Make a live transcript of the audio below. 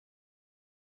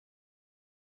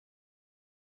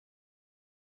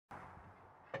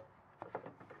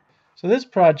So this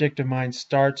project of mine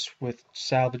starts with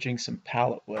salvaging some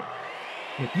pallet wood.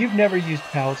 If you've never used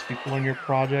pallets before in your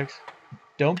projects,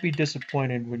 don't be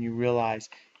disappointed when you realize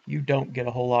you don't get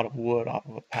a whole lot of wood off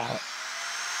of a pallet.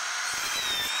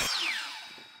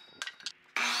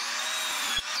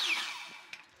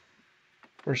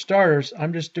 For starters,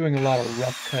 I'm just doing a lot of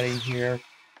rough cutting here,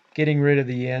 getting rid of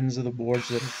the ends of the boards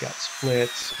that have got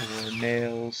splits or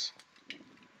nails.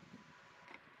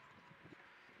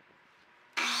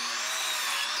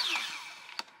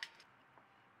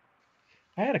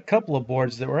 I had a couple of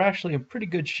boards that were actually in pretty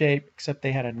good shape, except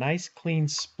they had a nice clean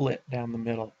split down the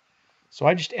middle. So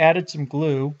I just added some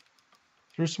glue,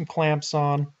 threw some clamps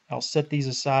on. I'll set these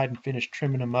aside and finish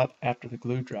trimming them up after the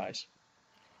glue dries.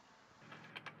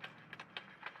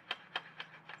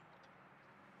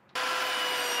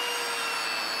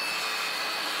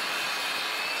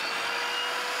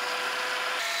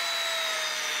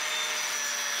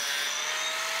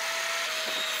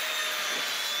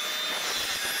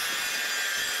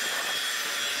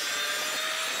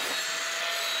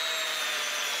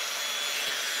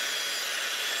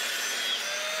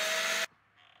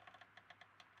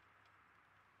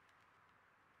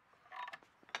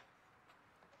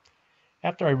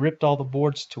 After I ripped all the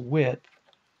boards to width,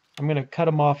 I'm going to cut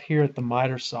them off here at the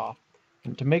miter saw.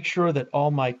 And to make sure that all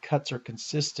my cuts are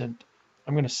consistent,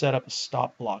 I'm going to set up a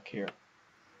stop block here.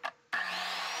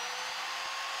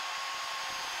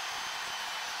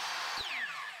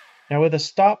 Now with a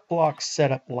stop block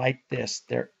set up like this,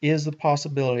 there is the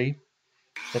possibility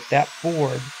that that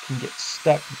board can get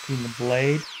stuck between the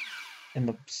blade and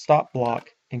the stop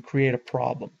block and create a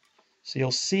problem. So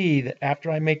you'll see that after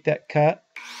I make that cut,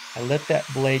 I let that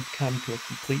blade come to a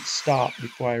complete stop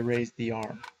before I raise the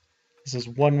arm. This is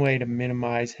one way to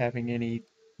minimize having any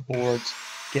boards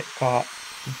get caught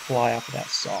and fly off of that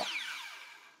saw.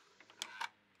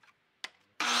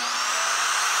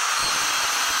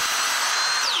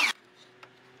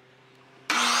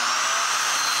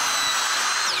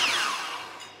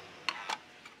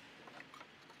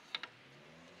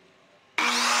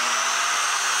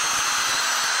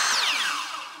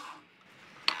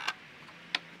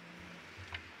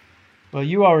 Well,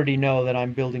 you already know that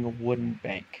I'm building a wooden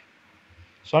bank.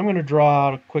 So I'm going to draw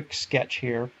out a quick sketch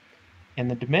here, and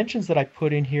the dimensions that I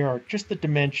put in here are just the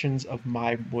dimensions of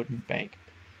my wooden bank.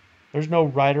 There's no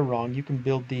right or wrong. You can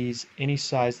build these any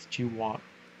size that you want.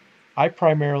 I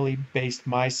primarily based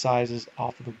my sizes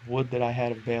off of the wood that I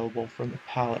had available from the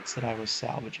pallets that I was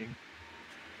salvaging.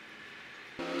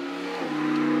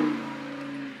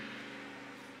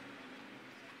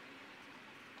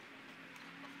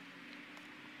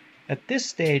 At this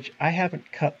stage, I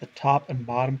haven't cut the top and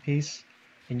bottom piece,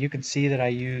 and you can see that I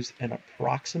use an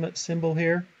approximate symbol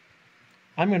here.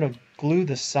 I'm going to glue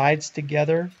the sides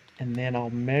together, and then I'll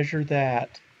measure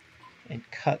that and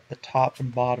cut the top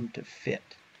and bottom to fit.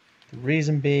 The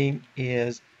reason being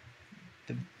is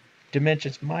the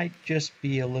dimensions might just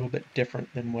be a little bit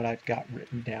different than what I've got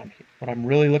written down here. What I'm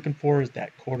really looking for is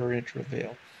that 1/4 inch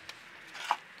reveal.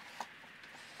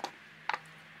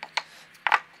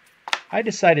 I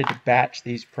decided to batch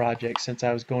these projects since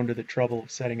I was going to the trouble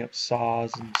of setting up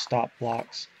saws and stop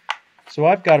blocks. So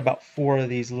I've got about 4 of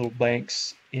these little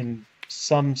banks in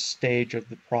some stage of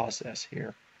the process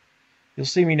here. You'll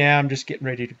see me now, I'm just getting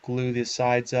ready to glue the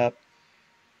sides up.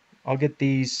 I'll get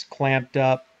these clamped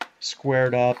up,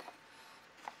 squared up,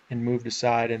 and moved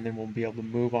aside, and then we'll be able to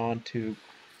move on to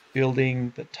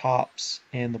building the tops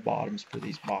and the bottoms for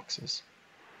these boxes.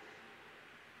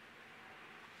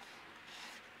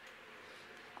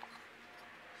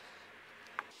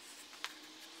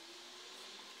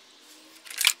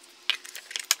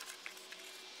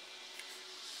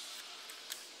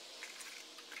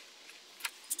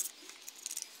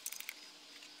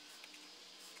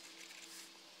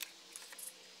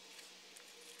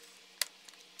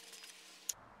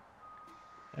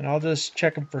 And I'll just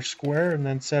check them for square and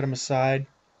then set them aside.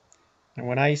 And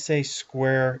when I say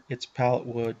square, it's pallet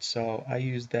wood, so I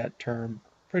use that term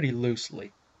pretty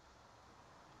loosely.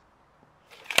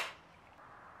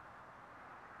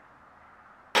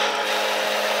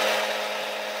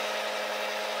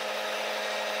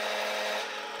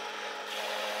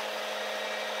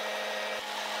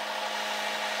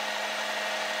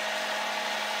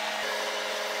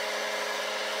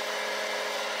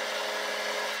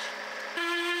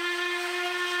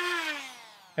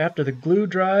 After the glue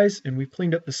dries and we've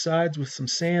cleaned up the sides with some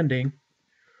sanding,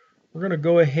 we're going to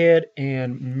go ahead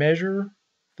and measure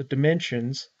the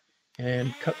dimensions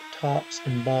and cut the tops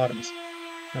and bottoms.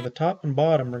 Now the top and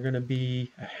bottom are going to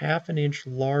be a 1/2 inch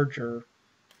larger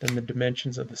than the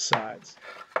dimensions of the sides.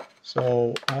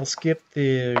 So I'll skip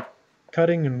the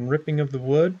cutting and ripping of the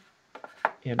wood,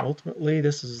 and ultimately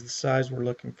this is the size we're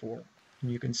looking for.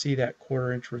 And you can see that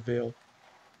 1/4 inch reveal.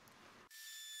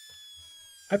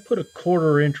 I put a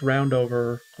 1/4 inch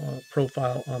roundover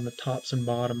profile on the tops and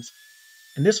bottoms.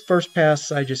 In this first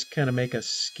pass, I just kind of make a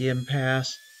skim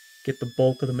pass, get the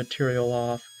bulk of the material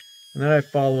off, and then I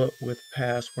follow it with a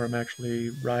pass where I'm actually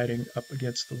riding up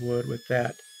against the wood with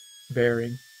that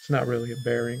bearing. It's not really a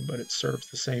bearing, but it serves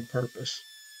the same purpose.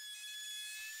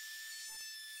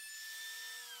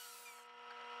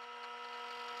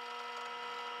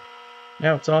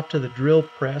 Now it's off to the drill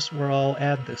press where I'll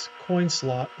add this coin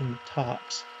slot in the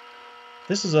tops.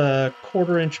 This is a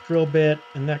 1/4 inch drill bit,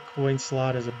 and that coin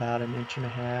slot is about 1.5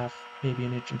 inches, maybe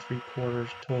 1 3/4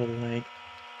 inches total length.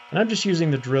 And I'm just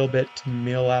using the drill bit to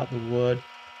mill out the wood.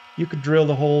 You could drill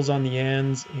the holes on the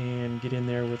ends and get in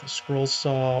there with a scroll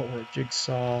saw or a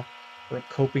jigsaw or a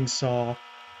coping saw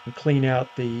and clean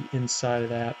out the inside of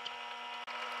that.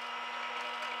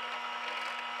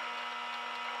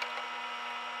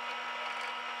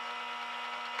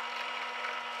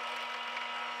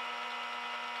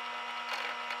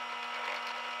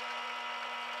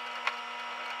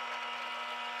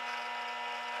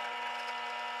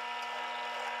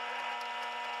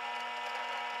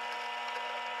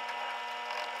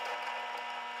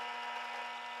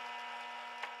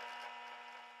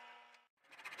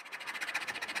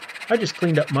 I just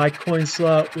cleaned up my coin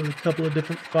slot with a couple of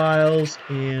different files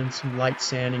and some light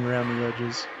sanding around the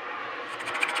edges.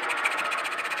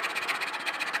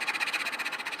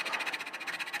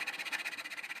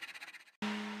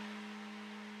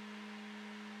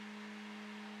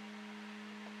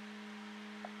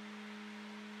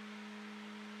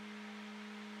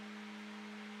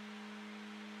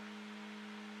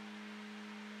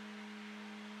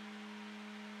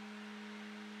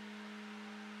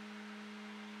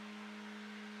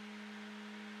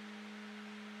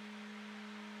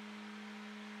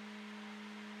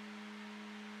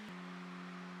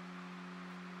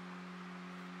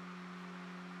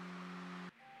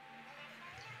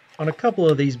 On a couple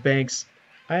of these banks,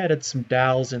 I added some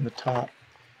dowels in the top.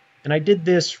 And I did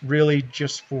this really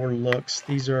just for looks.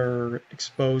 These are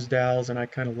exposed dowels and I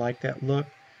kind of like that look.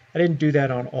 I didn't do that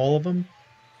on all of them.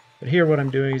 But here what I'm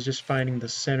doing is just finding the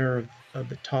center of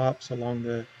the tops along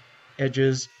the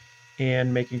edges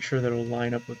and making sure that it'll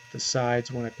line up with the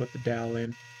sides when I put the dowel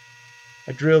in.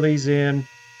 I drill these in,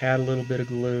 add a little bit of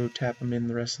glue, tap them in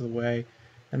the rest of the way,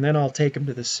 and then I'll take them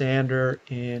to the sander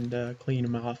and clean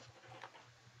them off.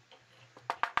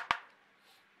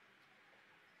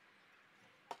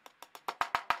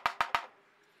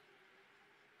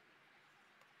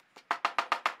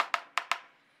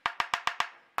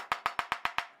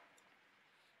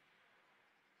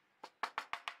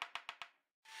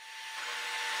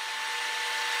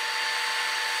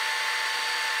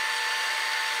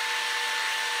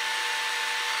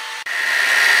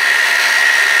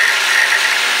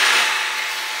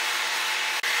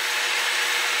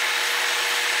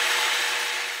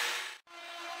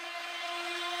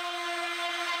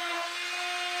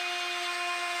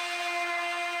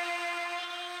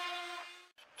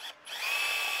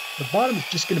 The bottom is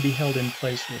just going to be held in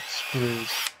place with screws.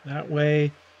 That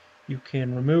way you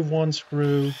can remove one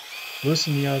screw,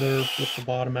 loosen the other, flip the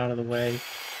bottom out of the way,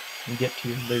 and get to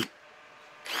your loop.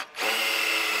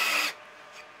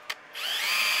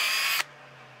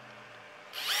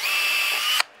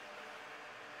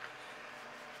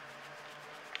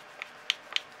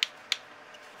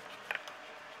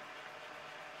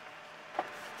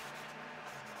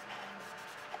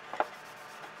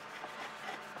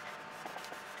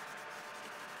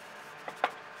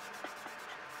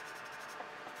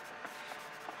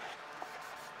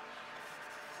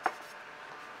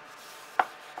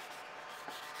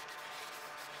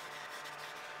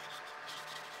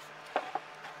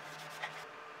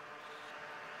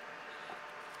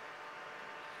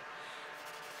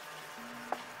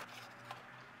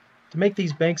 To make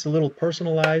these banks a little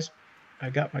personalized, I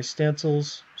got my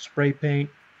stencils, spray paint,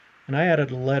 and I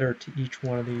added a letter to each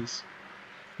one of these.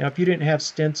 Now if you didn't have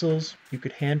stencils, you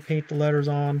could hand paint the letters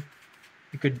on.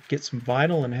 You could get some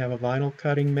vinyl and have a vinyl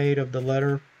cutting made of the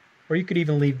letter, or you could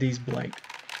even leave these blank.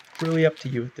 It's really up to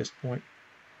you at this point.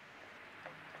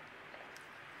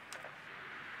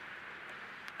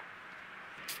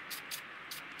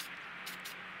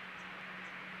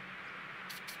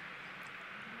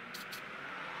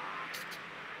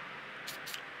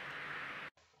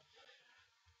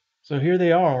 So here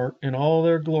they are in all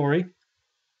their glory.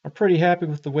 I'm pretty happy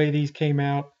with the way these came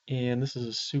out, and this is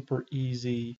a super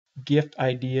easy gift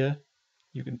idea.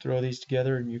 You can throw these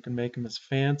together and you can make them as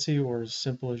fancy or as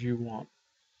simple as you want.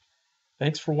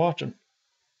 Thanks for watching.